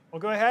Well,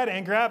 go ahead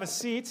and grab a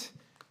seat.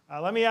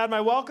 Let me add my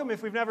welcome.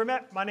 If we've never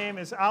met, my name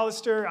is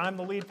Alistair. I'm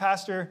the lead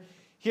pastor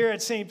here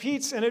at St.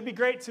 Pete's, and it'd be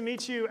great to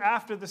meet you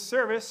after the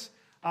service.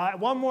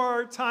 One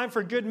more time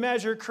for good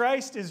measure,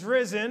 Christ is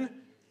risen.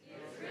 He is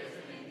risen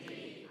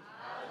indeed.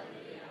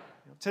 Hallelujah.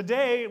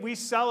 Today, we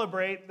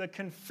celebrate the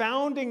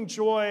confounding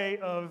joy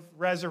of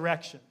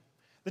resurrection.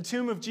 The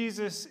tomb of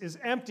Jesus is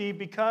empty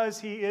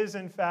because he is,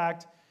 in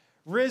fact,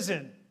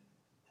 risen.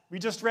 We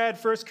just read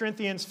 1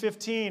 Corinthians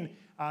 15.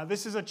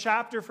 This is a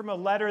chapter from a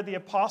letter the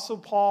Apostle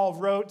Paul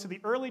wrote to the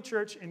early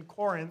church in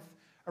Corinth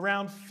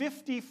around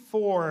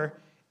 54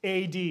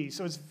 AD.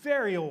 So it's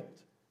very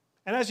old.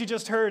 And as you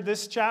just heard,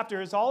 this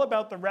chapter is all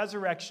about the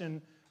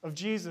resurrection of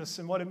Jesus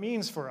and what it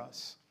means for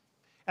us.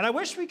 And I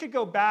wish we could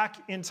go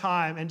back in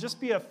time and just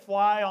be a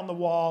fly on the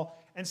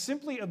wall and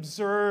simply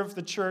observe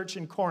the church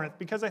in Corinth,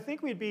 because I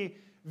think we'd be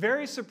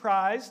very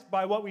surprised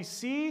by what we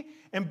see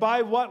and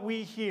by what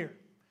we hear.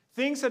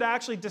 Things had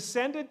actually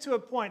descended to a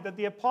point that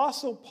the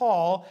Apostle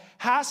Paul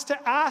has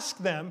to ask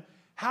them,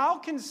 how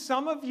can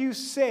some of you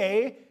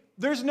say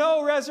there's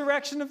no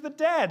resurrection of the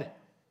dead?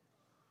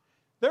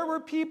 There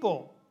were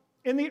people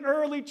in the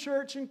early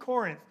church in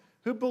Corinth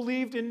who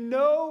believed in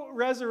no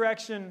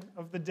resurrection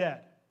of the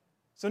dead.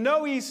 So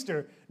no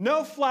Easter,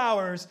 no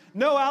flowers,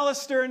 no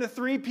Alistair in a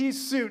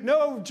three-piece suit,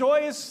 no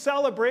joyous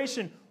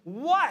celebration.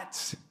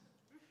 What?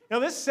 Now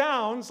this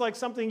sounds like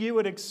something you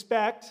would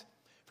expect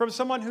from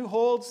someone who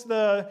holds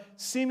the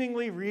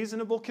seemingly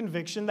reasonable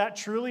conviction that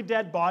truly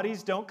dead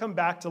bodies don't come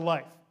back to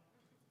life.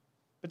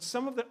 But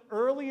some of the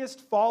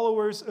earliest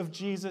followers of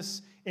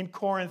Jesus in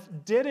Corinth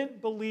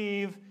didn't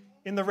believe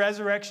in the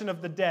resurrection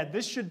of the dead.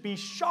 This should be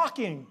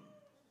shocking,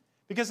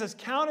 because as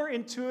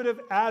counterintuitive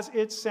as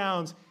it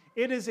sounds,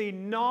 it is a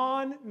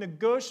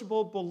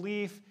non-negotiable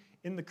belief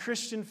in the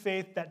Christian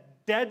faith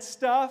that dead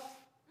stuff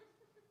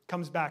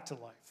comes back to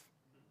life.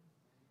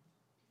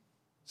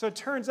 So it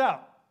turns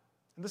out,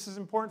 and this is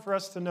important for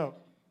us to note,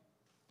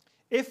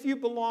 if you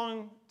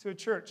belong to a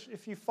church,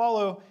 if you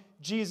follow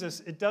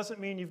Jesus, it doesn't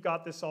mean you've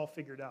got this all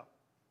figured out.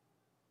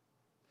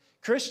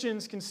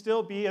 Christians can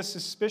still be as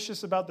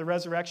suspicious about the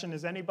resurrection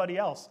as anybody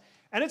else.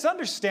 And it's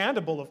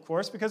understandable, of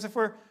course, because if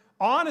we're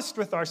honest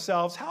with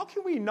ourselves, how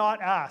can we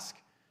not ask,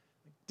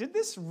 did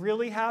this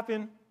really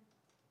happen?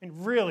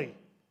 And really,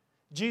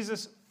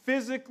 Jesus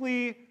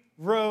physically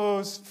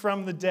rose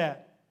from the dead.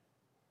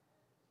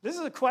 This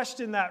is a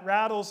question that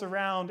rattles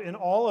around in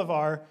all of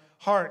our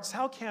hearts.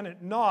 How can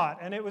it not?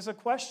 And it was a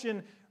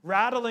question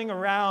rattling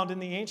around in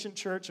the ancient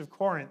church of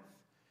Corinth.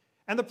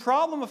 And the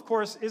problem, of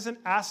course, isn't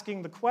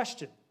asking the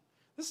question.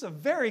 This is a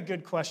very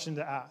good question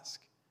to ask.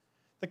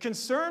 The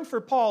concern for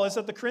Paul is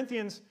that the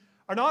Corinthians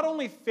are not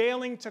only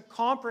failing to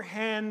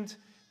comprehend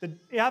the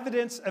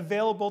evidence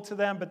available to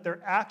them, but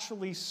they're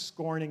actually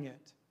scorning it.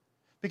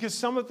 Because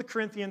some of the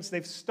Corinthians,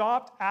 they've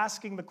stopped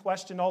asking the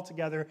question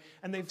altogether,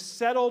 and they've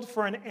settled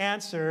for an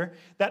answer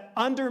that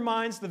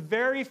undermines the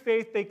very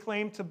faith they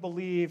claim to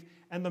believe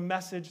and the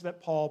message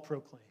that Paul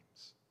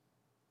proclaims.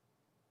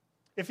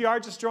 If you are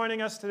just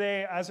joining us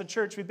today as a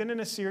church, we've been in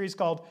a series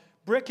called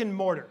Brick and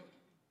Mortar.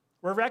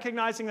 We're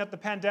recognizing that the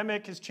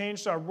pandemic has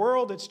changed our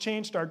world, it's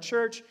changed our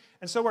church,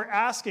 and so we're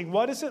asking,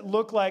 what does it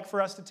look like for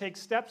us to take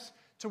steps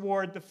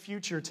toward the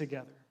future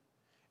together?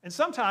 And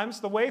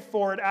sometimes the way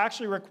forward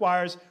actually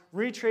requires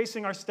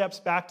retracing our steps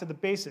back to the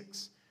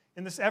basics.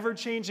 In this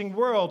ever-changing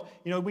world,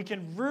 we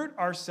can root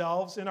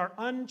ourselves in our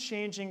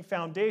unchanging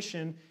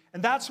foundation,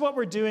 and that's what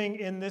we're doing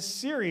in this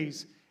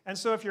series. And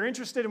so if you're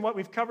interested in what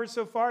we've covered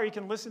so far, you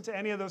can listen to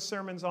any of those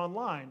sermons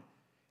online.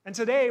 And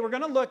today we're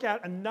going to look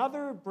at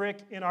another brick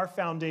in our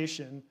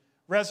foundation,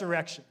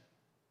 resurrection.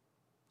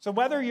 So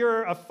whether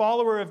you're a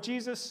follower of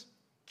Jesus,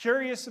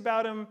 curious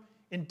about him,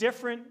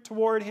 indifferent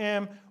toward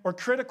him, or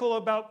critical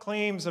about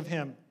claims of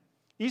him,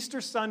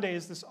 Easter Sunday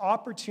is this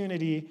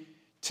opportunity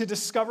to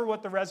discover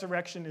what the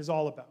resurrection is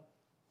all about.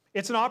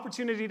 It's an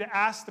opportunity to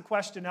ask the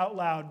question out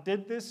loud,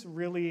 did this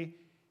really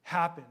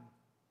happen?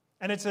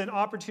 And it's an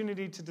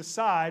opportunity to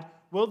decide,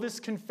 will this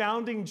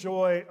confounding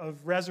joy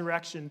of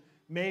resurrection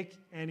make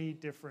any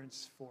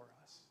difference for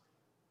us?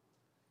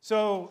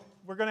 So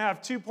we're going to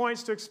have 2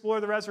 points to explore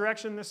the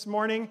resurrection this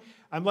morning.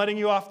 I'm letting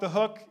you off the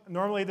hook.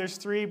 Normally there's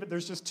 3, but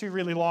there's just 2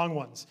 really long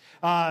ones.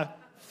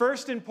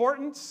 First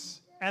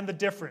importance and the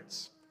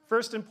difference.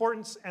 First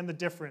importance and the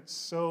difference.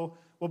 So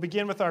we'll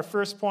begin with our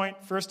first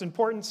point, first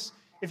importance.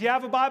 If you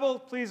have a Bible,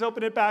 please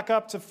open it back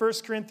up to 1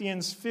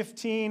 Corinthians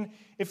 15.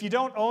 If you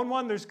don't own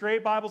one, there's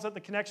great Bibles at the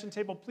connection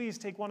table. Please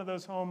take one of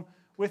those home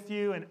with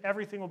you, and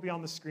everything will be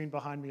on the screen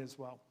behind me as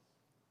well.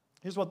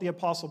 Here's what the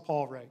Apostle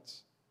Paul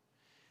writes.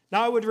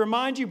 Now I would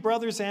remind you,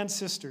 brothers and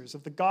sisters,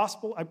 of the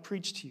gospel I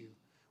preached to you,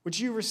 which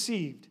you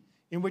received,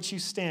 in which you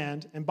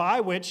stand, and by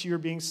which you are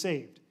being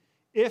saved,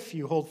 if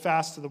you hold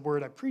fast to the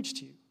word I preached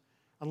to you,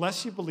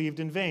 unless you believed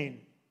in vain.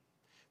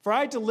 For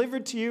I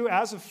delivered to you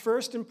as of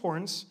first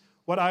importance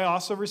what I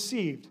also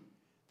received,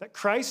 that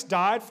Christ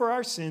died for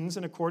our sins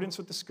in accordance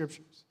with the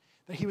Scriptures,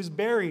 that he was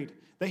buried,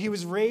 that he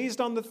was raised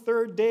on the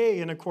third day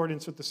in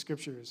accordance with the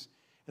Scriptures,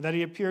 and that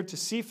he appeared to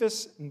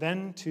Cephas and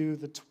then to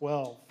the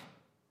 12.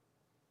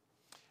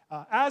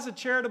 As a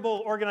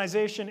charitable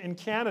organization in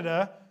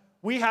Canada,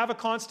 we have a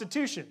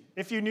constitution.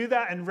 If you knew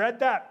that and read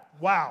that,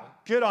 wow,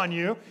 good on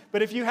you.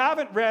 But if you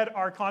haven't read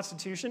our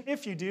constitution,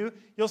 if you do,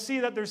 you'll see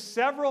that there's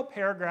several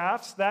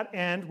paragraphs that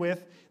end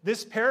with,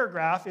 this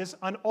paragraph is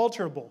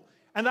unalterable.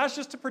 And that's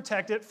just to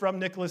protect it from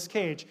Nicolas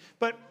Cage.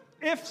 But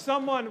if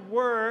someone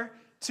were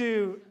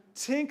to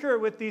tinker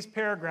with these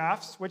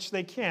paragraphs, which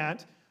they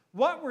can't,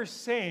 what we're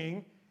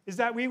saying is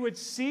that we would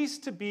cease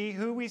to be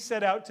who we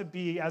set out to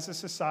be as a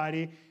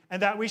society,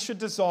 and that we should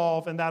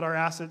dissolve, and that our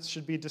assets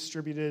should be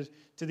distributed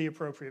to the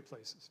appropriate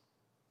places.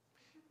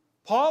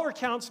 Paul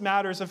recounts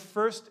matters of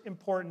first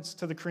importance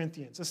to the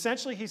Corinthians.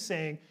 Essentially, he's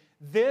saying,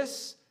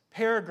 this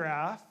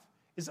paragraph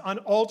is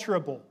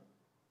unalterable.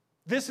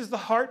 This is the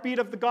heartbeat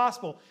of the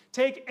gospel.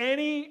 Take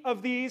any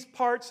of these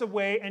parts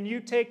away, and you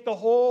take the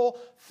whole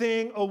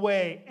thing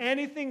away.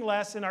 Anything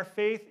less, and our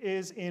faith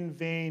is in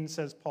vain,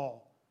 says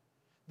Paul.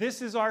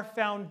 This is our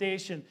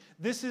foundation.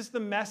 This is the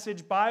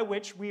message by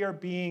which we are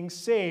being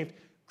saved.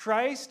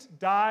 Christ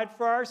died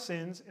for our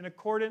sins in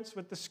accordance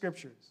with the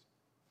Scriptures.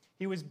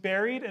 He was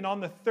buried, and on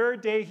the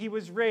third day he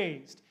was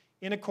raised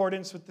in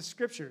accordance with the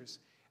Scriptures.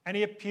 And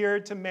he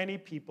appeared to many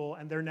people,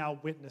 and they're now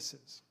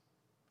witnesses.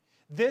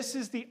 This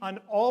is the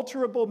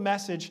unalterable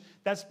message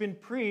that's been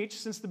preached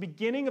since the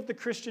beginning of the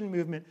Christian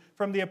movement,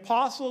 from the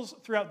apostles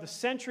throughout the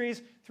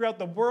centuries, throughout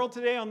the world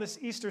today on this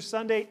Easter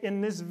Sunday,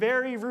 in this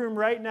very room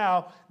right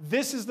now.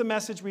 This is the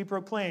message we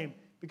proclaim,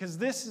 because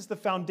this is the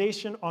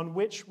foundation on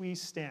which we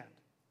stand.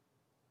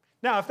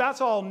 Now, if that's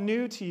all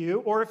new to you,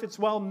 or if it's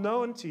well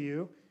known to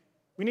you,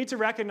 we need to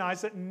recognize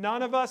that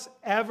none of us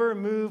ever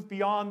move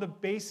beyond the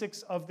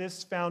basics of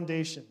this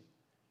foundation.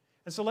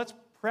 And so let's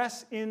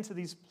press into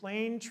these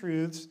plain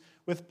truths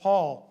with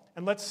Paul.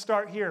 And let's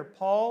start here.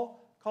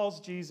 Paul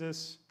calls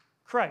Jesus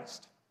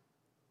Christ.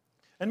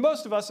 And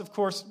most of us, of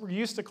course, we're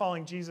used to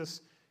calling Jesus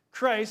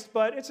Christ,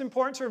 but it's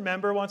important to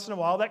remember once in a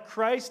while that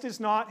Christ is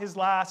not his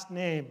last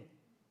name.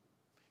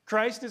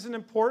 Christ is an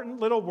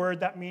important little word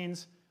that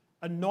means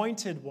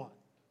anointed one.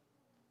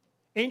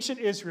 Ancient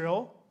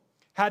Israel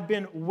had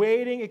been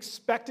waiting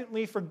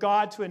expectantly for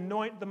God to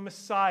anoint the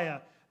Messiah,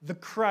 the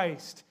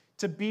Christ,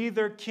 to be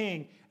their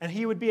king. And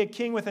he would be a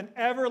king with an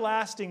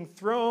everlasting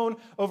throne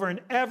over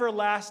an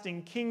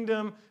everlasting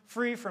kingdom,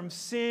 free from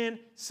sin,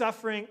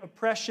 suffering,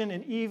 oppression,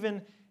 and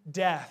even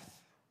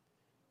death.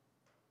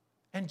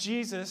 And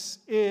Jesus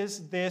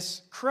is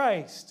this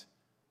Christ.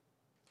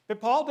 But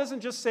Paul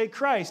doesn't just say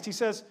Christ. He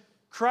says,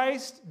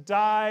 Christ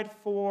died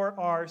for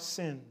our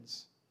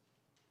sins.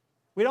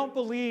 We don't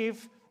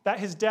believe that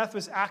his death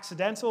was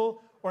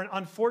accidental or an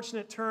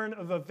unfortunate turn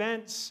of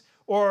events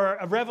or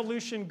a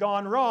revolution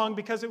gone wrong,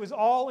 because it was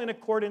all in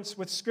accordance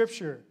with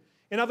Scripture.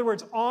 In other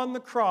words, on the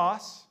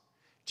cross,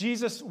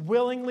 Jesus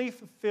willingly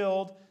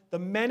fulfilled the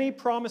many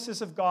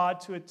promises of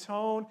God to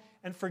atone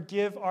and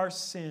forgive our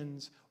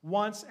sins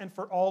once and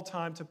for all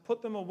time, to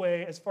put them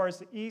away as far as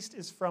the east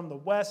is from the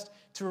west,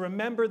 to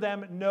remember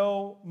them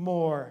no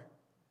more.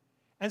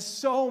 And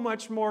so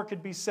much more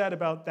could be said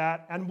about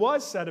that, and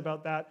was said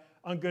about that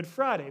on Good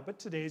Friday, but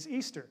today's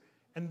Easter.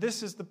 And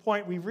this is the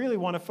point we really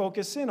want to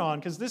focus in on,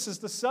 because this is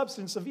the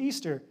substance of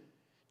Easter.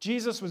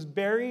 Jesus was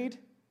buried,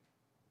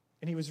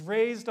 and he was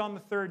raised on the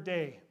third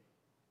day.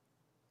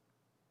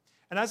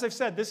 And as I've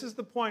said, this is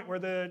the point where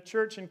the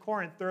church in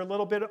Corinth, they're a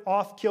little bit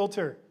off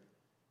kilter.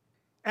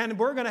 And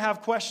we're going to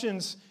have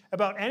questions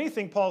about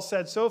anything Paul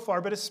said so far,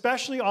 but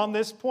especially on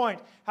this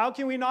point. How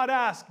can we not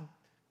ask,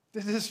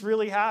 did this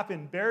really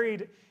happen?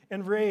 Buried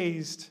and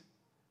raised.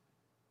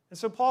 And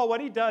so Paul, what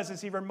he does is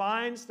he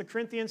reminds the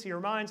Corinthians, he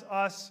reminds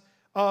us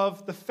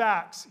of the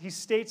facts. He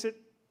states it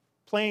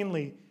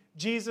plainly.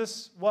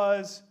 Jesus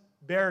was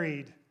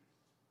buried.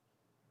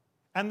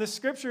 And the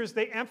Scriptures,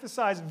 they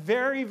emphasize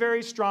very,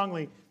 very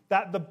strongly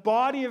that the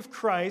body of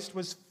Christ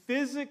was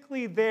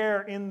physically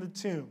there in the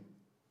tomb.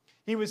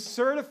 He was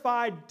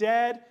certified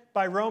dead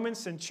by Roman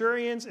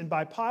centurions and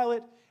by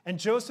Pilate, and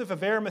Joseph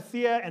of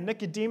Arimathea and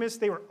Nicodemus,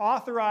 they were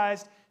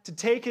authorized to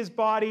take his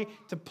body,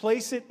 to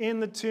place it in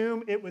the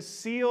tomb. It was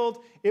sealed.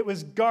 It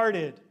was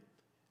guarded.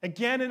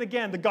 Again and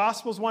again, the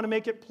Gospels want to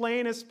make it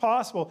plain as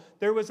possible.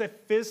 There was a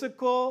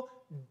physical,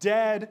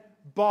 dead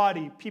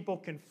body. People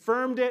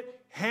confirmed it,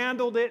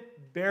 handled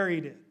it,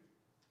 buried it.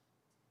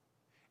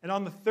 And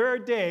on the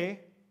third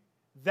day,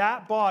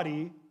 that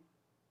body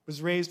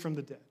was raised from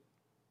the dead.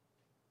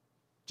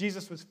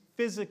 Jesus was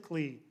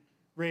physically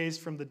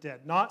raised from the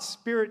dead, not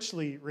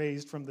spiritually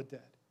raised from the dead.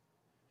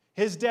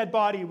 His dead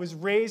body was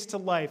raised to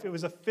life. It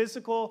was a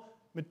physical,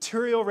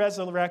 material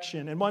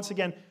resurrection. And once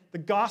again, the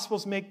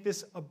Gospels make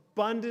this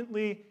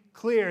abundantly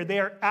clear. They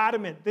are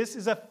adamant. This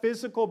is a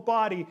physical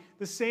body.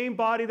 The same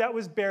body that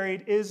was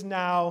buried is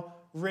now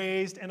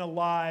raised and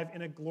alive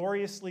in a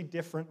gloriously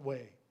different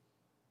way.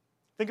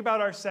 Think about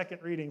our second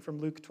reading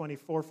from Luke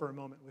 24 for a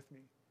moment with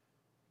me.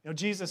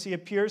 Jesus, he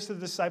appears to the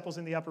disciples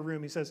in the upper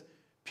room. He says,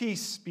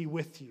 "Peace be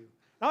with you."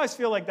 I always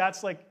feel like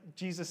that's like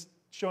Jesus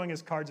showing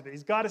his cards a bit.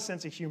 He's got a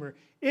sense of humor.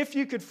 If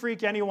you could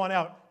freak anyone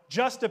out,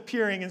 just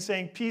appearing and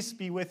saying, "Peace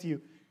be with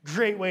you,"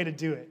 great way to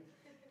do it.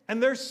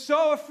 And they're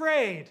so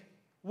afraid.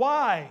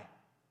 Why?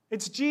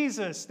 It's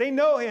Jesus. They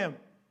know him.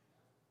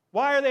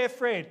 Why are they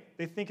afraid?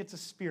 They think it's a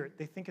spirit.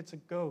 They think it's a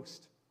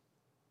ghost.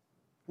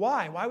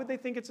 Why? Why would they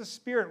think it's a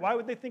spirit? Why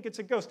would they think it's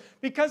a ghost?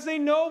 Because they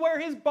know where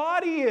his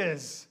body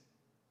is.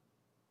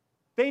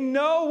 They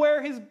know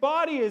where his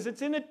body is.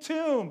 It's in a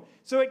tomb.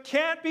 So it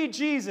can't be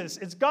Jesus.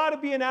 It's got to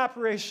be an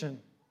apparition.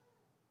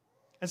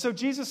 And so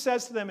Jesus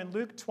says to them in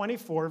Luke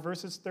 24,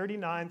 verses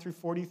 39 through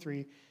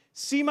 43,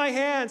 see my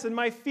hands and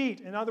my feet.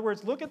 In other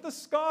words, look at the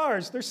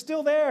scars. They're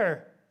still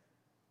there.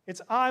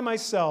 It's I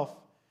myself.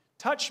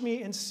 Touch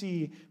me and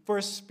see, for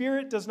a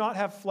spirit does not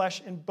have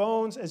flesh and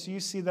bones as you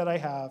see that I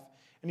have.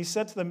 And he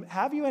said to them,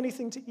 have you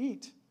anything to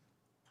eat?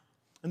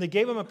 And they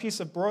gave him a piece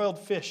of broiled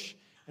fish,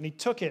 and he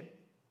took it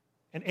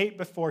and ate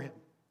before him.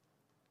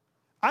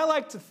 I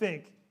like to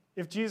think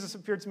if Jesus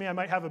appeared to me, I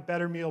might have a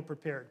better meal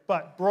prepared,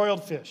 but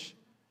broiled fish.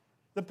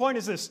 The point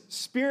is this: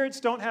 spirits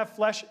don't have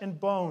flesh and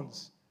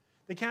bones.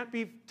 They can't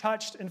be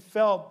touched and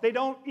felt. They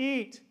don't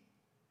eat.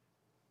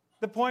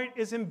 The point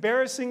is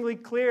embarrassingly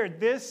clear.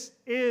 This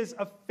is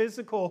a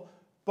physical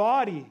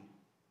body.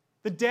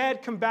 The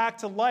dead come back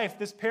to life.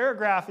 This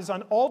paragraph is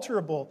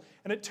unalterable,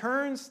 and it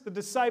turns the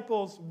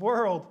disciples'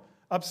 world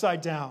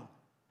upside down.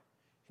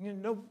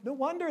 And no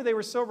wonder they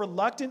were so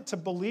reluctant to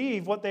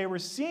believe what they were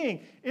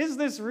seeing. Is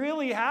this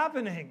really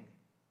happening?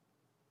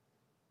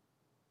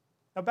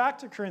 Now back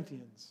to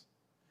Corinthians.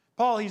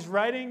 Paul, he's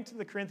writing to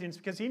the Corinthians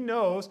because he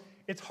knows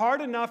it's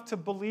hard enough to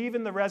believe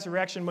in the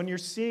resurrection when you're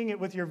seeing it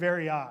with your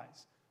very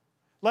eyes,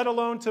 let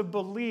alone to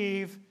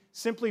believe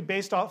simply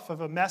based off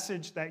of a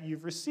message that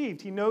you've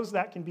received. He knows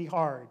that can be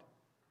hard.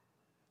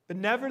 But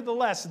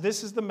nevertheless,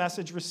 this is the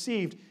message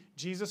received.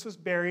 Jesus was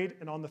buried,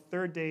 and on the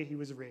third day he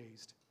was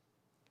raised.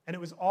 And it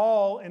was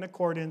all in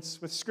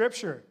accordance with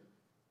Scripture.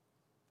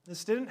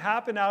 This didn't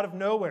happen out of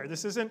nowhere.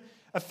 This isn't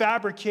a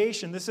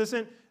fabrication. This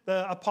isn't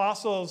the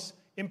apostles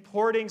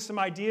importing some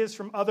ideas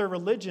from other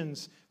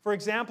religions. For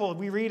example,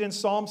 we read in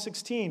Psalm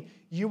 16,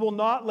 you will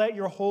not let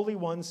your Holy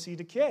One see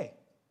decay.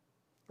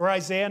 Or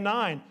Isaiah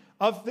 9,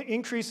 of the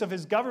increase of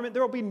his government,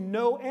 there will be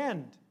no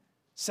end.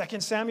 2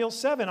 Samuel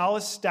 7, I'll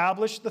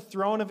establish the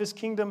throne of his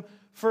kingdom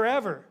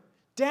forever.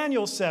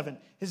 Daniel 7,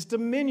 his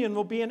dominion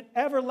will be an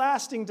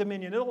everlasting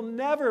dominion. It will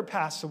never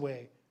pass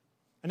away.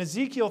 And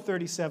Ezekiel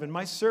 37,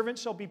 my servant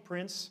shall be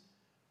prince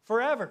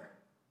forever.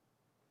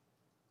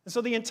 And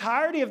so the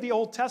entirety of the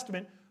Old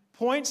Testament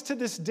points to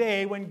this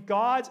day when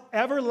God's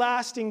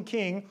everlasting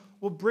king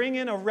will bring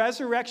in a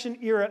resurrection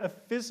era of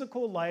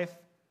physical life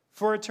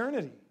for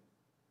eternity.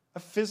 A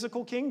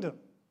physical kingdom,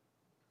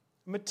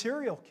 a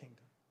material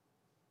kingdom,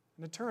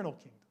 an eternal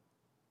kingdom.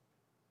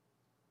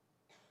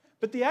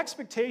 But the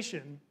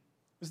expectation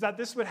was that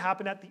this would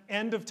happen at the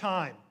end of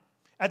time,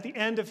 at the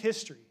end of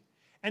history.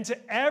 And to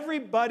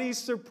everybody's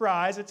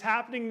surprise, it's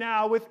happening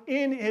now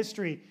within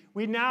history.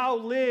 We now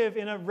live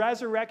in a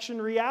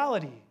resurrection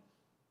reality.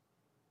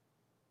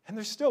 And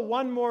there's still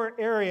one more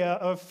area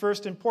of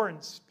first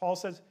importance. Paul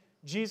says,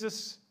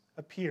 Jesus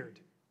appeared.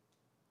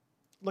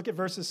 Look at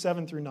verses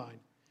 7 through 9.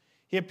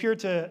 He appeared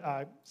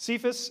to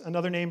Cephas,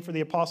 another name for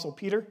the apostle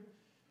Peter,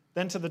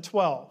 then to the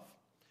 12.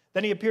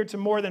 Then he appeared to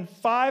more than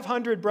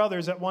 500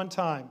 brothers at one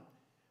time,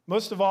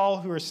 most of all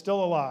who are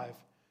still alive,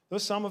 though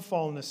some have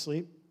fallen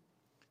asleep.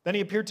 Then he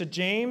appeared to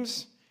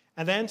James,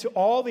 and then to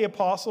all the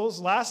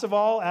apostles. Last of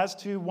all, as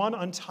to one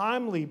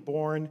untimely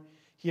born,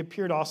 he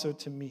appeared also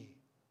to me.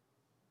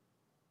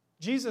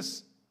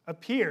 Jesus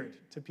appeared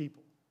to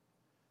people.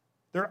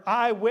 They're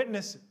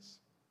eyewitnesses.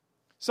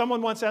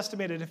 Someone once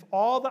estimated if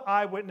all the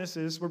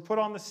eyewitnesses were put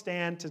on the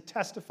stand to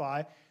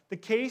testify, the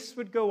case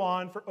would go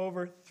on for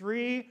over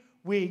 3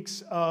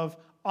 weeks of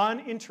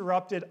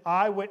uninterrupted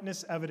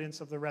eyewitness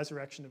evidence of the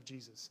resurrection of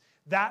Jesus.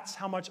 That's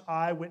how much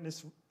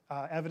eyewitness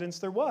evidence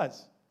there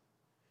was.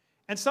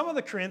 And some of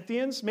the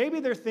Corinthians, maybe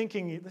they're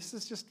thinking, this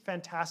is just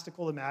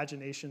fantastical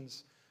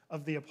imaginations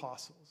of the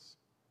apostles.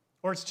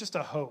 Or it's just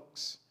a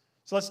hoax.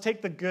 So let's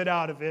take the good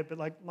out of it,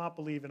 but not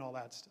believe in all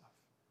that stuff.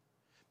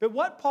 But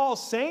what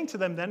Paul's saying to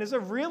them then is a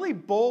really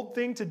bold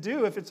thing to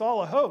do if it's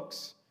all a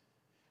hoax.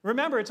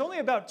 Remember, it's only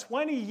about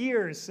 20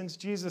 years since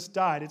Jesus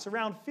died. It's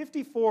around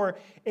 54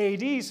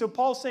 AD. So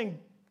Paul's saying,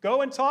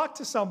 go and talk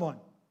to someone.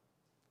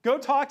 Go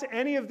talk to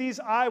any of these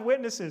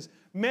eyewitnesses.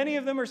 Many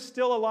of them are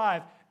still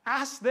alive.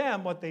 Ask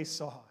them what they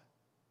saw.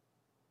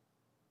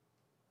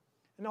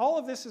 And all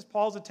of this is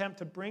Paul's attempt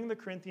to bring the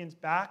Corinthians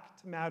back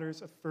to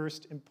matters of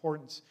first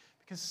importance,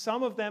 because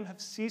some of them have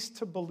ceased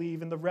to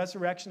believe in the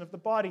resurrection of the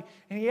body.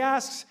 And he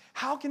asks,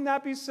 how can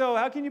that be so?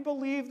 How can you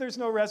believe there's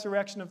no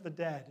resurrection of the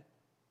dead?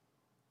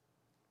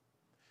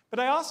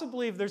 But I also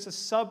believe there's a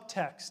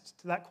subtext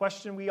to that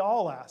question we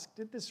all ask.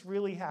 Did this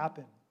really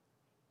happen?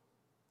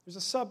 There's a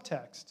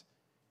subtext.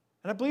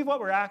 And I believe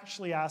what we're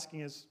actually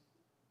asking is,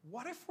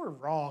 what if we're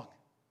wrong?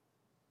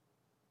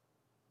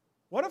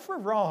 What if we're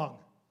wrong?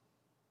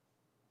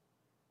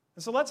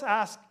 And so let's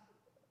ask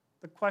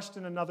the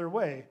question another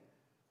way.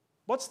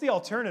 What's the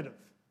alternative?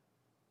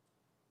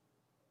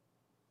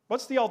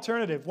 What's the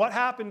alternative? What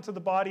happened to the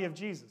body of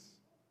Jesus?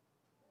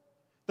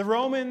 The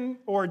Roman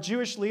or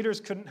Jewish leaders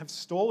couldn't have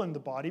stolen the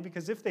body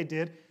because if they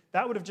did,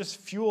 that would have just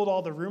fueled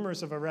all the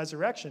rumors of a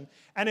resurrection.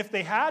 And if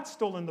they had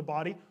stolen the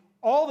body,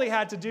 all they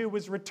had to do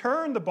was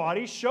return the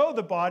body, show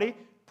the body,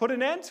 put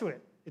an end to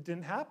it. It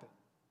didn't happen.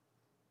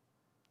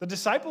 The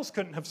disciples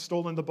couldn't have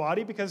stolen the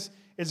body because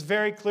it's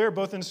very clear,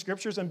 both in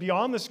scriptures and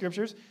beyond the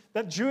scriptures,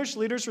 that Jewish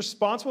leaders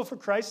responsible for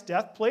Christ's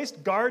death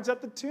placed guards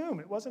at the tomb.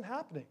 It wasn't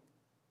happening.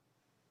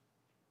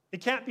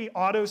 It can't be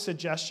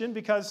auto-suggestion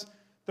because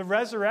the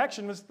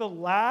resurrection was the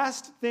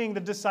last thing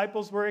the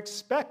disciples were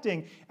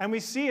expecting. And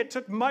we see it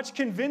took much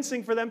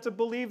convincing for them to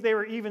believe they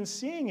were even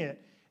seeing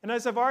it. And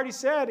as I've already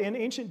said, in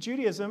ancient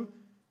Judaism,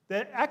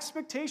 the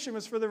expectation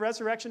was for the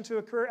resurrection to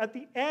occur at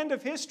the end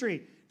of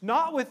history,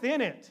 not within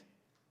it.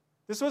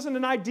 This wasn't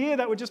an idea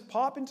that would just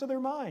pop into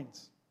their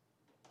minds.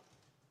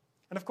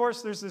 And of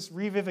course, there's this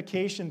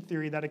revivification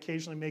theory that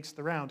occasionally makes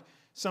the round.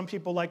 Some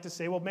people like to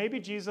say, well, maybe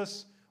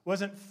Jesus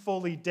wasn't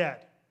fully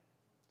dead.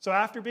 So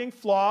after being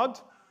flogged,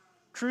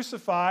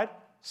 crucified,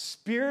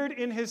 speared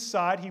in his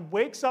side, he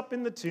wakes up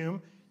in the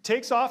tomb,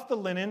 takes off the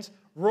linens,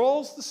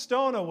 rolls the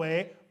stone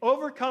away,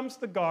 overcomes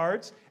the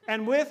guards,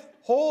 and with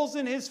holes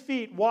in his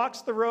feet walks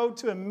the road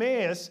to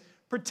Emmaus,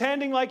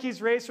 pretending like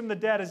he's raised from the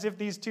dead as if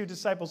these two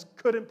disciples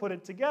couldn't put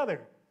it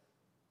together.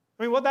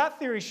 I mean, what that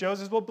theory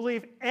shows is we'll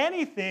believe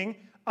anything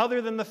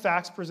other than the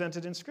facts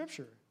presented in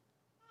Scripture.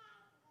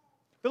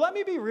 But let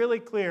me be really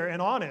clear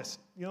and honest.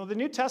 The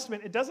New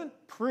Testament, it doesn't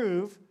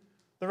prove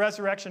the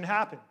resurrection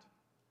happened.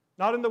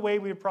 Not in the way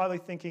we were probably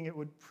thinking it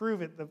would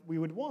prove it that we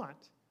would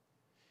want.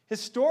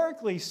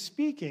 Historically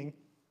speaking,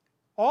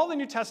 all the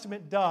New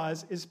Testament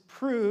does is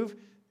prove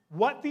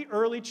what the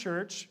early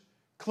church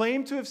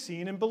claimed to have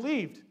seen and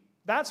believed.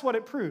 That's what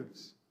it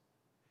proves.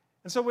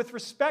 And so with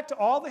respect to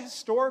all the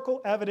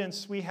historical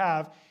evidence we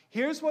have,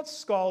 here's what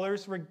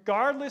scholars,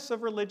 regardless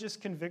of religious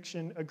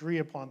conviction, agree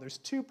upon. There's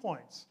 2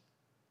 points.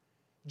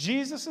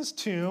 Jesus'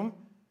 tomb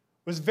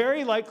was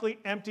very likely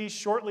empty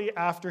shortly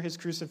after his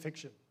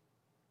crucifixion.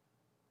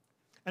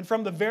 And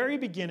from the very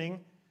beginning,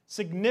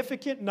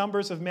 significant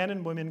numbers of men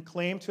and women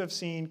claim to have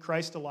seen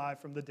Christ alive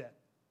from the dead.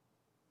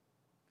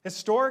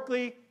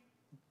 Historically,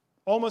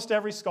 almost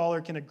every scholar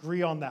can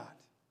agree on that.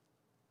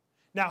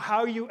 Now,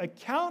 how you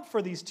account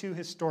for these 2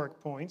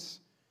 historic points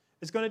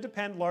is going to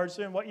depend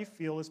largely on what you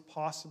feel is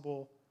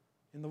possible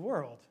in the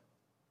world.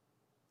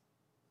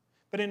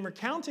 But in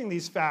recounting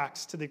these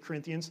facts to the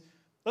Corinthians,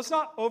 let's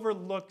not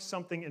overlook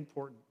something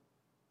important.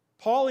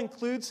 Paul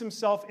includes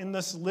himself in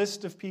this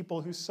list of people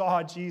who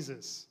saw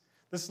Jesus.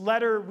 This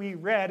letter we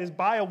read is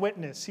by a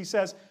witness. He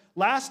says,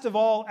 "Last of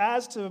all,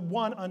 as to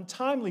one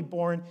untimely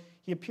born,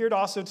 he appeared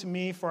also to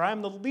me, for I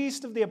am the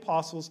least of the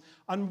apostles,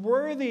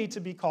 unworthy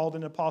to be called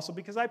an apostle,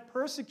 because I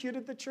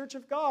persecuted the church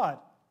of God."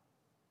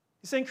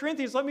 He's saying,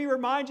 Corinthians, let me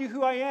remind you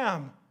who I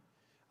am.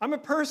 I'm a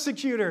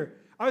persecutor.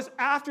 I was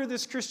after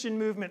this Christian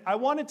movement. I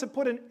wanted to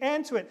put an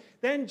end to it.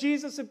 Then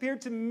Jesus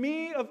appeared to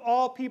me of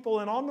all people,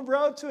 and on the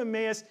road to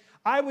Emmaus,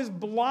 I was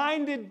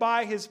blinded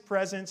by his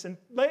presence, and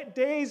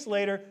days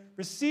later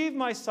received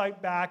my sight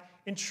back,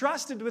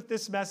 entrusted with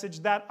this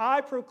message that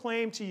I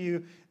proclaim to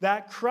you,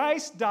 that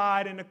Christ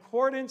died in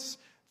accordance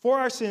for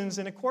our sins,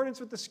 in accordance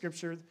with the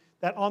Scriptures,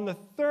 that on the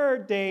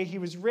 3rd day he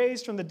was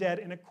raised from the dead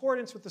in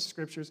accordance with the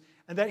Scriptures,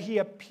 and that he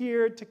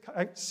appeared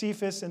to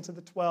Cephas and to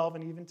the 12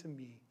 and even to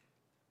me.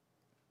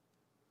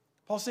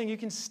 Paul's saying you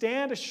can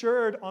stand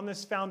assured on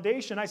this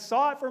foundation. I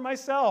saw it for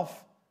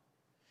myself.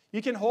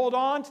 You can hold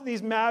on to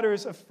these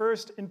matters of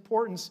first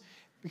importance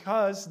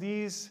because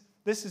this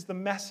is the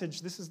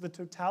message. This is the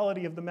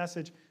totality of the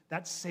message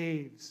that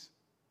saves.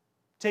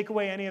 Take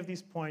away any of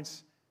these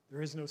points,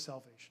 there is no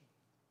salvation.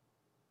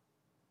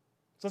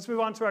 So let's move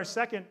on to our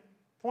second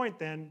point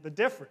then, the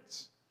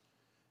difference.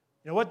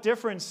 What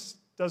difference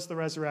does the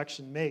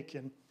resurrection make?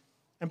 And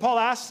Paul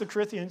asks the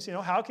Corinthians,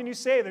 how can you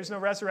say there's no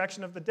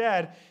resurrection of the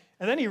dead?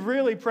 And then he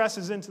really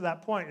presses into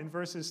that point in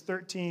verses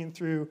 13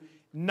 through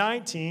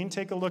 19.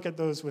 Take a look at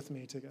those with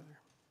me together.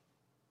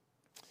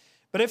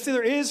 "But if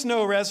there is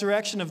no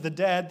resurrection of the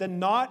dead, then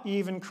not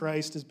even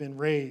Christ has been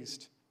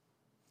raised.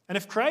 And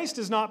if Christ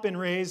has not been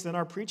raised, then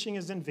our preaching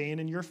is in vain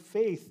and your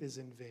faith is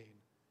in vain.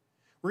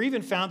 We're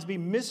even found to be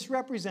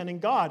misrepresenting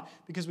God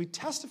because we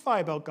testify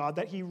about God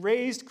that he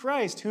raised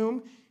Christ,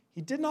 whom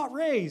he did not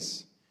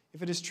raise,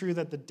 if it is true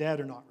that the dead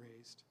are not raised.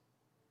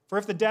 For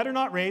if the dead are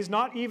not raised,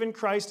 not even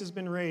Christ has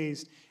been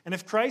raised. And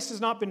if Christ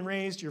has not been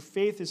raised, your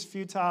faith is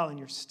futile and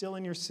you're still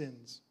in your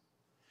sins.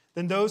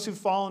 Then those who've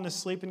fallen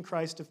asleep in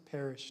Christ have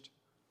perished.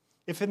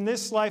 If in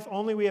this life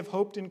only we have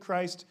hoped in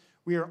Christ,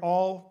 we are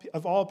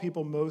of all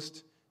people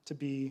most to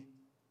be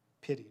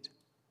pitied."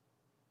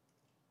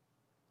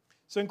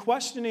 So in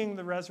questioning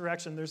the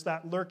resurrection, there's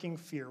that lurking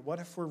fear. What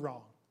if we're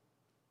wrong?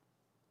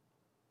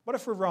 What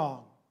if we're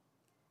wrong?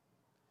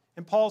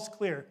 And Paul's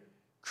clear.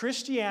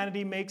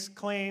 Christianity makes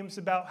claims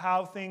about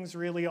how things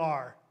really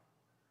are.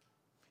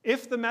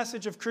 If the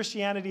message of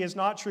Christianity is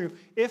not true,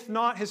 if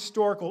not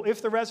historical,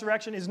 if the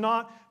resurrection is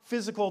not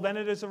physical, then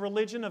it is a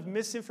religion of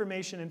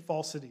misinformation and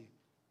falsity.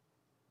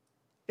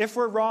 If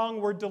we're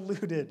wrong, we're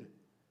deluded.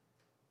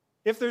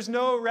 If there's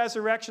no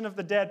resurrection of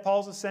the dead,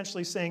 Paul's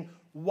essentially saying,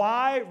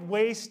 why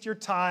waste your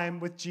time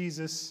with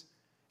Jesus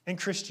and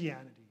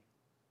Christianity?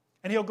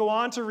 And he'll go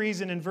on to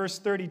reason in verse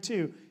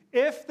 32,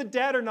 if the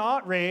dead are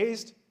not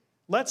raised,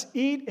 let's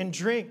eat and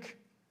drink,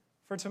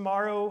 for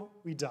tomorrow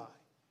we die.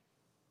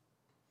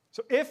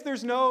 So if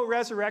there's no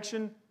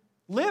resurrection,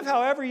 live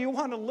however you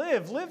want to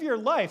live. Live your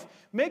life.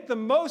 Make the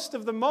most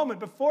of the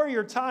moment before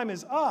your time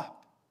is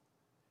up.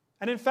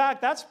 And in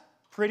fact, that's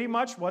pretty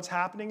much what's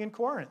happening in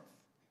Corinth.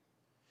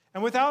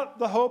 And without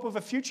the hope of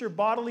a future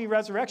bodily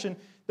resurrection,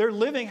 they're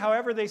living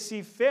however they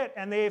see fit,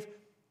 and they've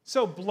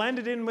so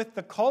blended in with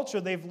the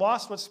culture, they've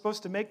lost what's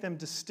supposed to make them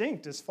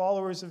distinct as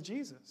followers of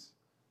Jesus.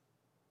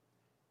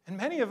 And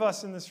many of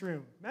us in this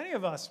room, many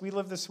of us, we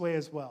live this way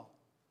as well.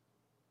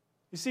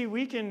 You see,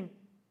 we can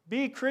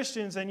be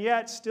Christians and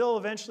yet still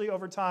eventually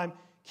over time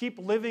keep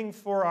living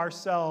for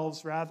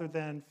ourselves rather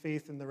than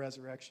faith in the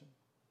resurrection.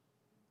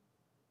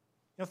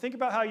 Think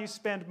about how you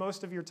spend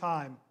most of your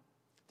time.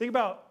 Think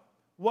about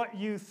what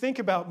you think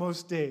about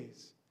most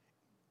days.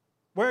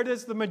 Where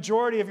does the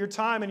majority of your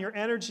time and your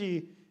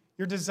energy,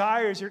 your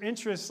desires, your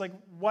interests,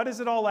 what does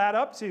it all add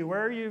up to?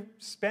 Where are you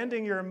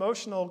spending your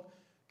emotional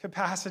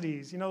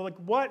capacities?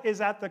 What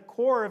is at the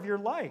core of your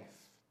life?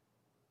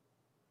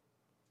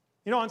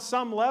 On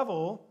some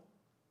level,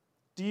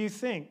 do you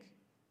think,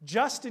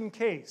 just in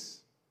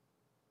case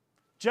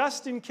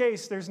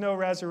there's no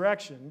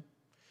resurrection,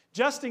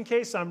 just in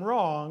case I'm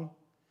wrong,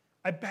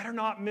 I better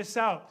not miss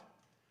out.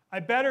 I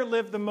better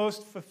live the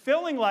most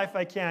fulfilling life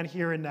I can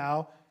here and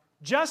now,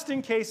 just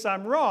in case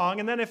I'm wrong,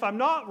 and then if I'm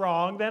not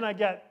wrong, then I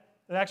get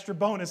an extra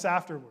bonus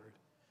afterward.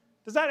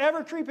 Does that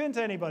ever creep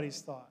into anybody's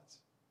thoughts?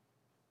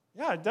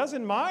 Yeah, it does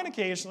in mine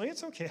occasionally.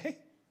 It's okay.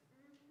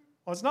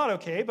 Well, it's not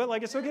okay, but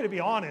it's okay to be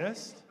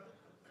honest.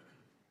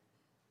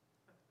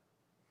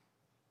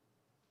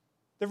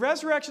 The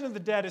resurrection of the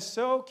dead is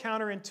so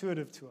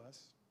counterintuitive to us.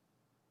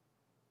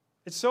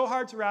 It's so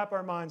hard to wrap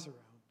our minds around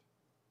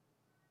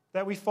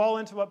that we fall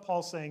into what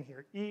Paul's saying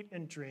here. Eat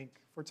and drink,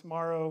 for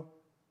tomorrow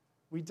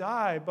we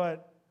die.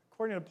 But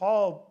according to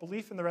Paul,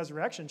 belief in the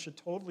resurrection should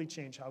totally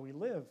change how we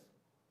live.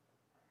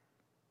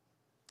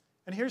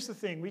 And here's the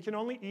thing, we can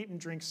only eat and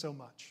drink so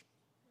much.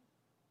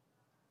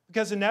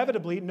 Because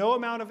inevitably, no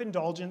amount of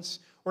indulgence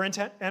or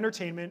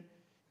entertainment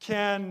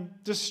can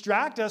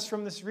distract us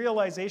from this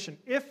realization.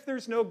 If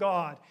there's no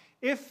God,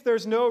 if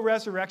there's no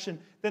resurrection,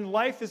 then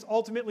life is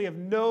ultimately of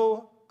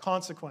no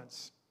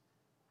consequence.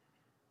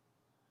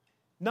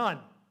 None.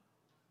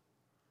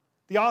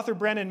 The author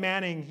Brennan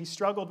Manning, he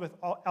struggled with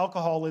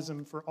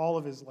alcoholism for all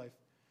of his life.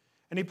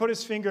 And he put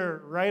his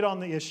finger right on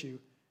the issue.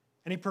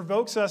 And he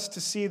provokes us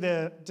to see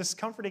the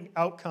discomforting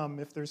outcome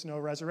if there's no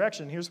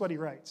resurrection. Here's what he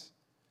writes.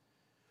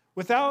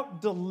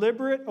 Without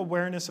deliberate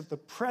awareness of the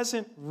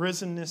present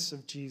risenness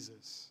of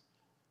Jesus,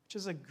 which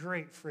is a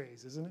great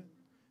phrase, isn't it?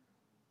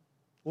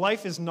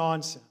 Life is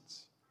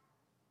nonsense.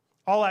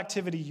 All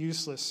activity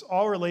useless,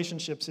 all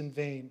relationships in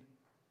vain.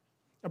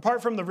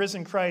 Apart from the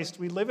risen Christ,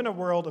 we live in a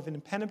world of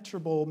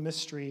impenetrable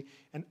mystery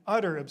and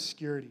utter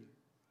obscurity.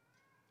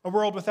 A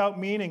world without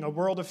meaning, a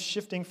world of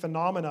shifting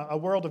phenomena, a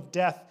world of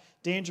death,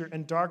 danger,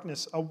 and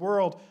darkness, a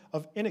world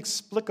of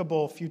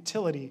inexplicable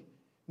futility.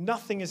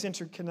 Nothing is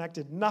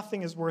interconnected,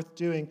 nothing is worth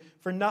doing,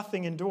 for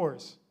nothing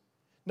endures.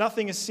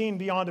 Nothing is seen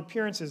beyond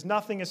appearances,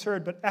 nothing is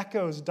heard but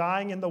echoes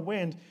dying in the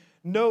wind.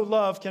 No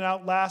love can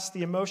outlast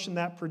the emotion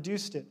that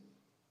produced it.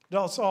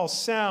 It's all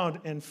sound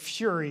and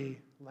fury.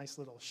 Nice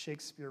little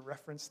Shakespeare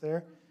reference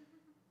there.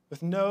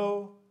 With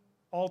no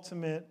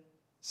ultimate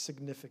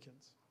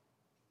significance.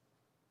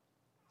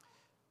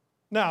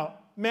 Now,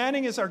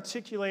 Manning is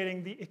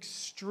articulating the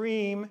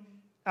extreme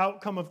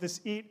outcome of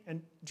this eat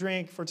and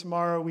drink for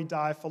tomorrow we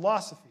die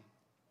philosophy.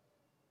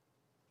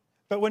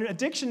 But when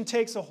addiction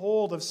takes a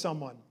hold of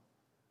someone,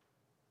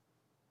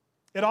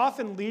 it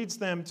often leads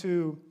them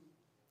to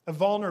a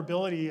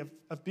vulnerability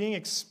of being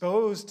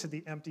exposed to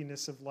the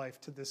emptiness of life,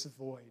 to this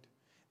void.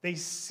 They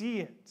see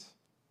it.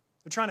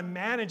 They're trying to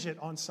manage it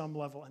on some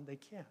level, and they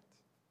can't.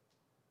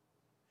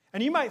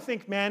 And you might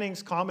think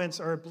Manning's comments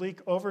are a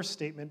bleak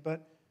overstatement,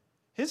 but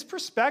his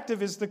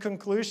perspective is the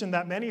conclusion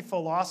that many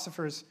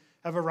philosophers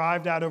have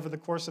arrived at over the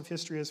course of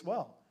history as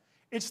well.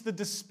 It's the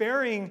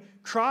despairing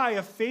cry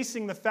of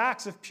facing the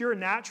facts of pure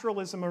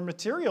naturalism or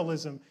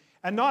materialism,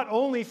 and not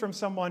only from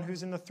someone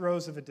who's in the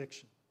throes of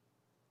addiction.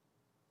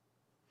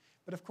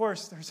 But of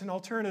course, there's an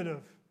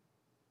alternative.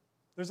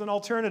 There's an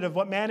alternative,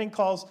 what Manning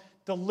calls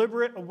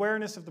deliberate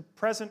awareness of the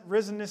present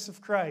risenness of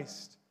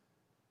Christ,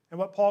 and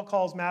what Paul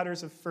calls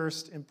matters of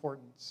first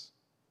importance.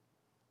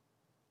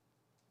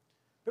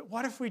 But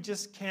what if we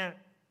just can't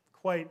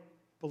quite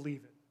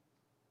believe it?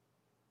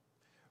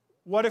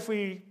 What if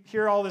we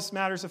hear all this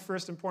matters of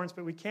first importance,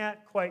 but we can't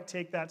quite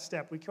take that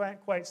step? We can't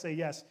quite say,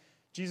 yes,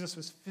 Jesus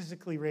was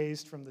physically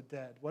raised from the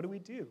dead. What do we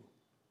do?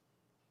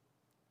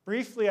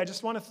 Briefly, I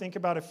just want to think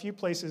about a few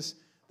places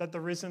that the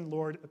risen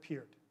Lord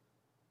appeared.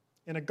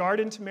 In a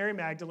garden to Mary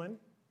Magdalene,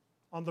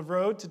 on the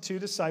road to 2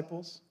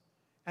 disciples,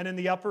 and in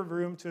the upper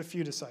room to a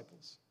few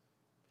disciples.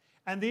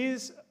 And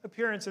these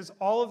appearances,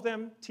 all of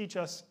them teach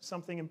us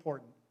something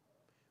important.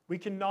 We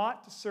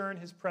cannot discern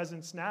his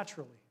presence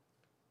naturally.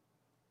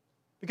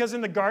 Because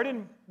in the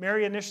garden,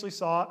 Mary initially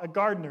saw a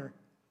gardener.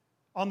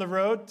 On the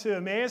road to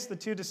Emmaus, the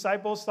two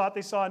disciples thought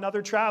they saw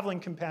another traveling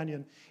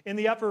companion. In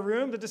the upper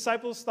room, the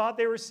disciples thought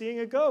they were seeing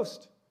a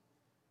ghost.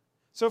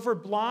 So if we're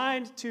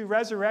blind to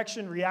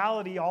resurrection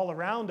reality all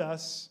around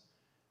us,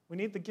 we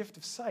need the gift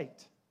of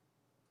sight.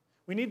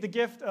 We need the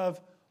gift of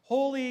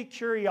holy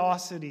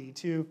curiosity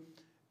to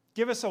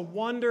give us a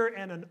wonder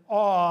and an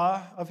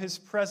awe of his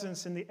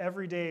presence in the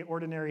everyday,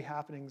 ordinary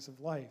happenings of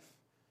life.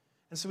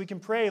 And so we can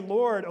pray,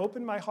 Lord,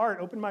 open my heart,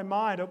 open my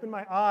mind, open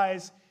my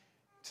eyes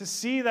to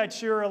see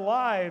that you're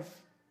alive.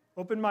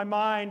 Open my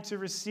mind to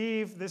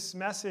receive this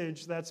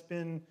message that's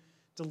been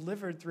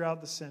delivered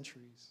throughout the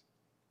centuries.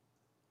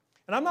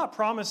 And I'm not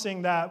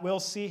promising that we'll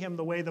see him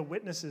the way the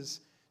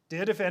witnesses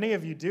did. If any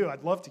of you do,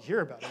 I'd love to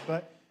hear about it.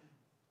 But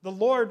the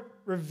Lord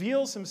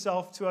reveals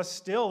himself to us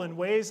still in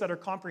ways that are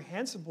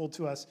comprehensible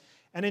to us.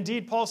 And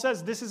indeed, Paul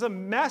says this is a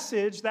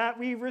message that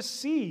we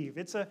receive.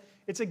 It's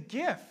a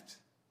gift.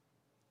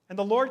 And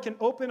the Lord can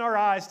open our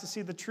eyes to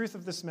see the truth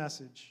of this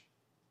message.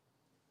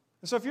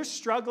 And so if you're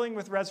struggling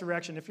with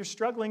resurrection, if you're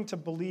struggling to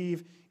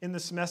believe in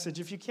this message,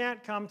 if you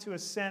can't come to a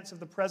sense of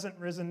the present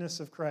risenness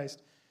of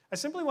Christ, I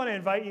simply want to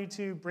invite you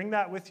to bring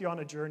that with you on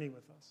a journey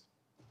with us.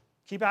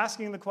 Keep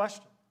asking the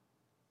question.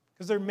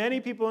 Because there are many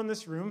people in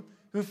this room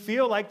who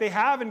feel like they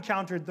have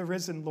encountered the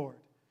risen Lord,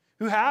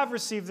 who have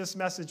received this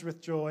message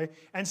with joy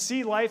and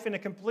see life in a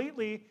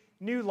completely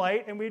new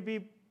light, and we'd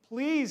be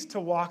pleased to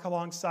walk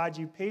alongside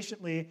you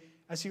patiently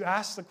as you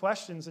ask the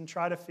questions and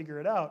try to figure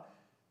it out.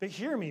 But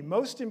hear me,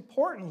 most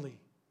importantly,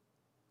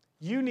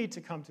 you need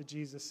to come to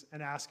Jesus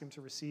and ask him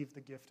to receive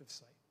the gift of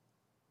sight.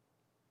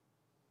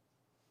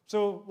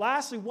 So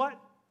lastly, what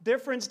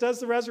difference does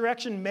the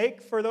resurrection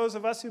make for those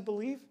of us who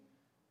believe?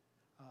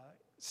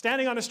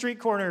 Standing on a street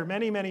corner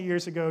many, many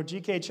years ago,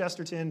 G.K.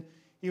 Chesterton,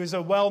 he was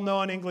a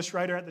well-known English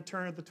writer at the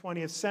turn of the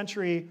 20th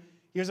century.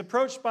 He was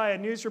approached by a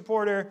news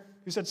reporter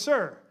who said,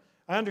 "Sir,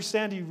 I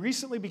understand you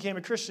recently became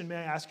a Christian. May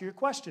I ask you a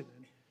question?"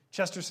 And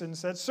Chesterton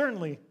said,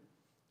 "Certainly."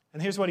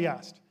 And here's what he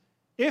asked.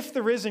 "If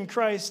the risen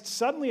Christ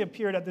suddenly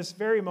appeared at this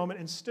very moment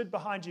and stood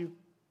behind you,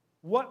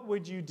 what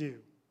would you do?"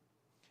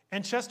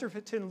 And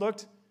Chesterton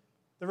looked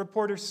the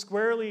reporter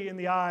squarely in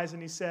the eyes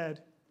and he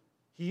said,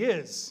 "He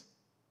is.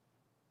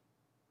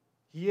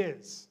 He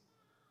is."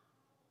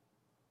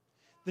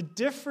 The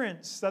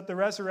difference that the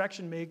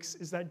resurrection makes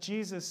is that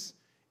Jesus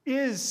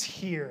is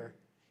here.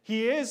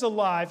 He is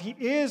alive. He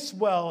is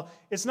well.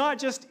 It's not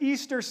just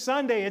Easter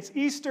Sunday. It's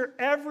Easter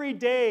every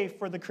day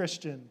for the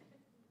Christian.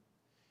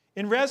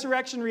 In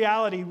resurrection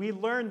reality, we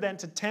learn then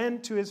to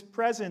tend to his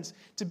presence,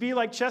 to be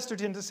like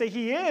Chesterton, to say,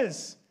 He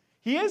is.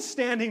 He is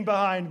standing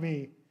behind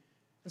me.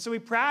 And so we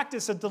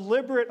practice a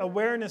deliberate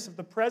awareness of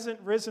the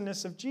present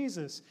risenness of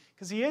Jesus,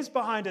 because he is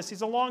behind us.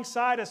 He's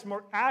alongside us.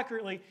 More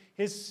accurately,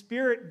 his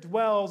Spirit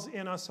dwells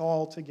in us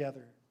all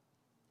together.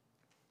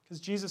 Because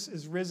Jesus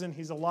is risen,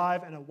 he's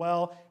alive and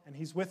well, and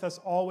he's with us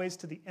always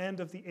to the end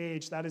of the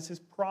age. That is his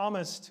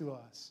promise to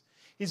us.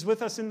 He's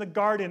with us in the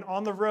garden,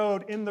 on the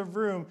road, in the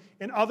room.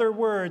 In other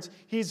words,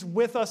 he's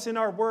with us in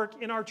our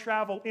work, in our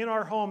travel, in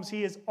our homes.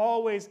 He is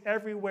always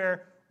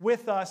everywhere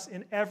with us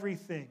in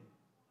everything.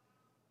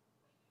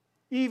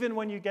 Even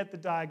when you get the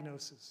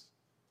diagnosis,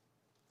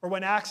 or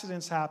when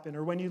accidents happen,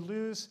 or when you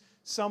lose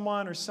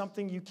someone or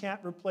something you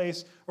can't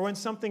replace, or when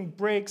something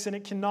breaks and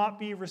it cannot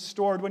be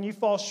restored, when you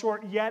fall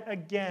short yet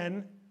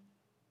again,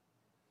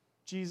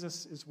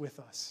 Jesus is with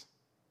us.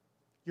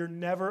 You're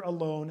never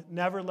alone,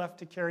 never left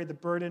to carry the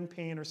burden,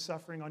 pain, or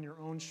suffering on your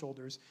own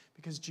shoulders,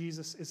 because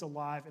Jesus is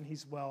alive and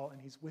he's well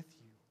and he's with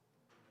you.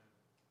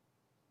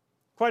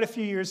 Quite a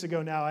few years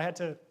ago now, I had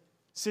to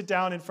sit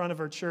down in front of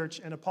our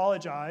church and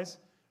apologize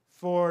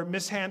for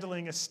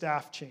mishandling a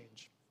staff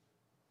change.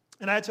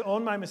 And I had to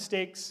own my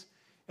mistakes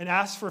and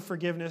ask for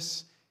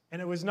forgiveness,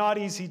 and it was not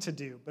easy to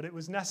do, but it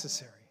was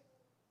necessary.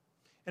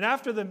 And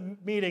after the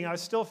meeting, I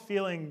was still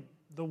feeling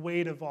the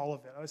weight of all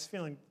of it. I was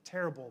feeling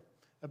terrible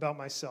about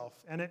myself.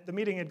 And the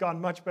meeting had gone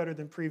much better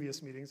than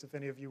previous meetings. If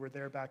any of you were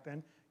there back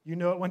then, you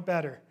know it went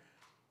better.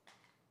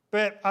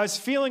 But I was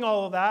feeling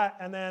all of that,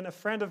 and then a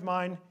friend of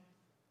mine,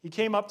 he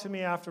came up to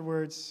me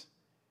afterwards,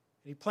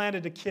 and he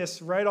planted a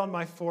kiss right on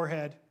my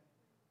forehead,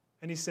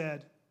 and he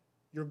said,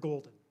 "You're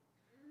golden."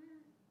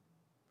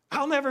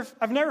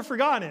 I've never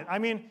forgotten it. I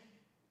mean,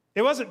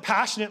 it wasn't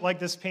passionate like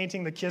this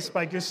painting, The Kiss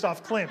by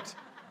Gustav Klimt.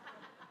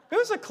 It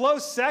was a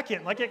close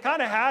second. Like, it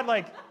kind of had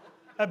like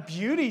a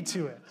beauty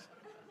to it.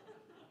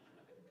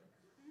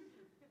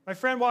 My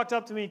friend walked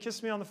up to me,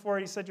 kissed me on the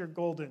forehead, he said, "You're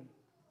golden."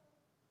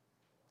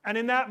 And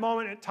in that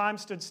moment, time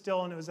stood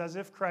still, and it was as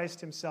if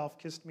Christ himself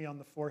kissed me on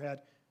the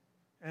forehead.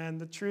 And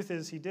the truth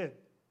is, he did.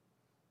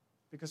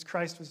 Because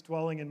Christ was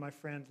dwelling in my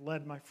friend,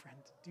 led my friend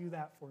to do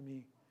that for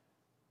me.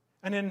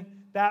 And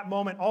in that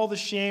moment, all the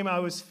shame I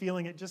was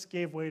feeling, it just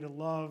gave way to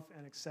love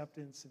and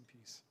acceptance and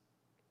peace.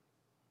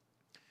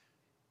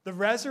 The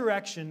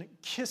resurrection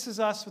kisses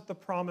us with the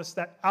promise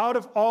that out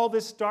of all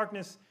this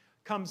darkness,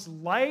 comes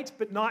light,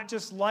 but not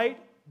just light,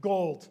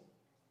 gold.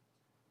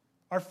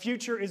 Our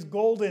future is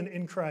golden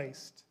in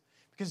Christ.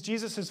 Because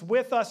Jesus is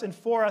with us and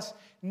for us,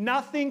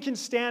 nothing can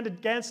stand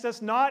against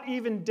us, not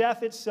even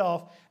death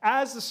itself.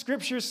 As the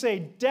scriptures say,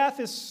 death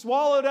is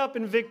swallowed up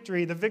in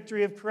victory, the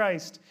victory of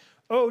Christ.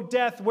 O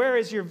death, where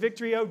is your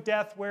victory? O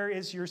death, where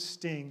is your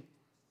sting?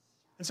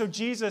 And so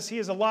Jesus, he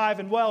is alive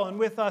and well and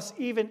with us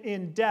even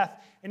in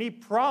death. And he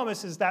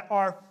promises that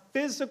our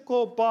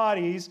physical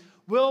bodies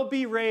will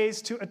be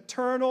raised to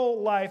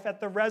eternal life at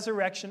the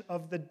resurrection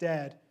of the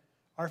dead.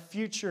 Our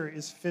future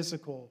is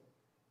physical.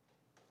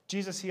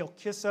 Jesus, he'll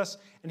kiss us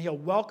and he'll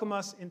welcome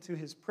us into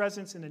his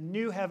presence in a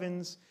new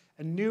heavens,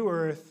 a new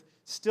earth,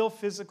 still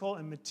physical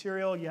and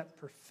material, yet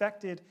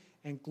perfected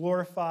and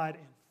glorified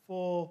and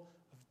full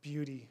of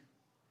beauty.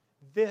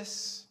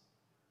 This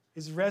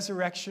is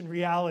resurrection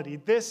reality.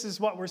 This is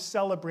what we're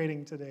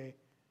celebrating today.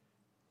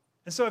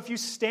 And so if you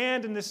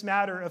stand in this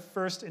matter of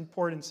first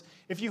importance,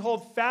 if you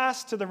hold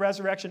fast to the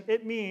resurrection,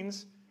 it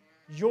means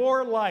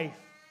your life,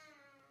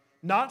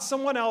 not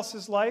someone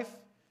else's life,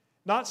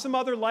 not some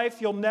other life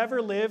you'll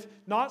never live,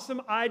 not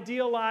some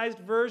idealized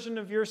version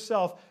of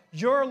yourself.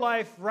 Your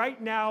life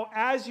right now,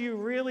 as you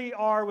really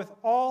are, with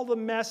all the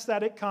mess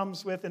that it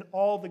comes with and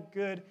all the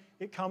good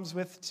it comes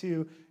with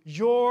too.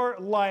 Your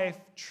life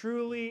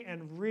truly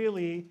and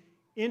really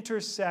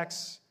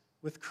intersects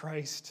with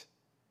Christ.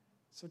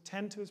 So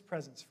tend to his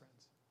presence, friends.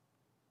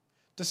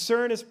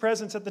 Discern his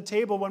presence at the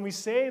table when we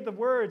say the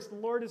words, the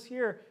Lord is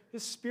here,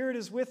 his Spirit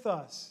is with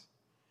us.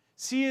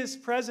 See his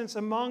presence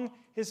among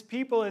his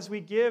people as we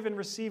give and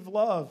receive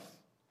love.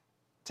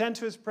 Tend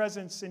to his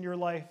presence in your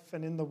life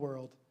and in the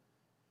world.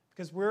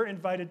 Because we're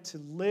invited to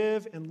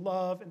live and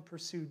love and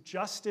pursue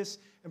justice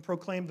and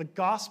proclaim the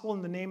gospel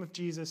in the name of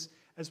Jesus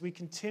as we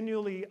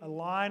continually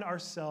align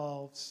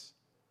ourselves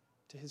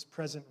to his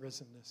present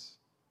risenness.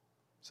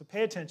 So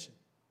pay attention.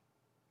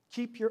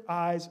 Keep your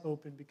eyes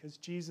open because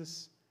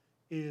Jesus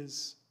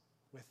is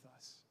with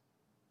us.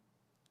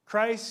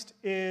 Christ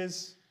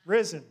is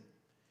risen.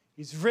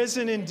 He's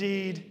risen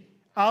indeed.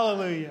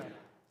 Hallelujah.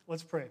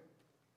 Let's pray.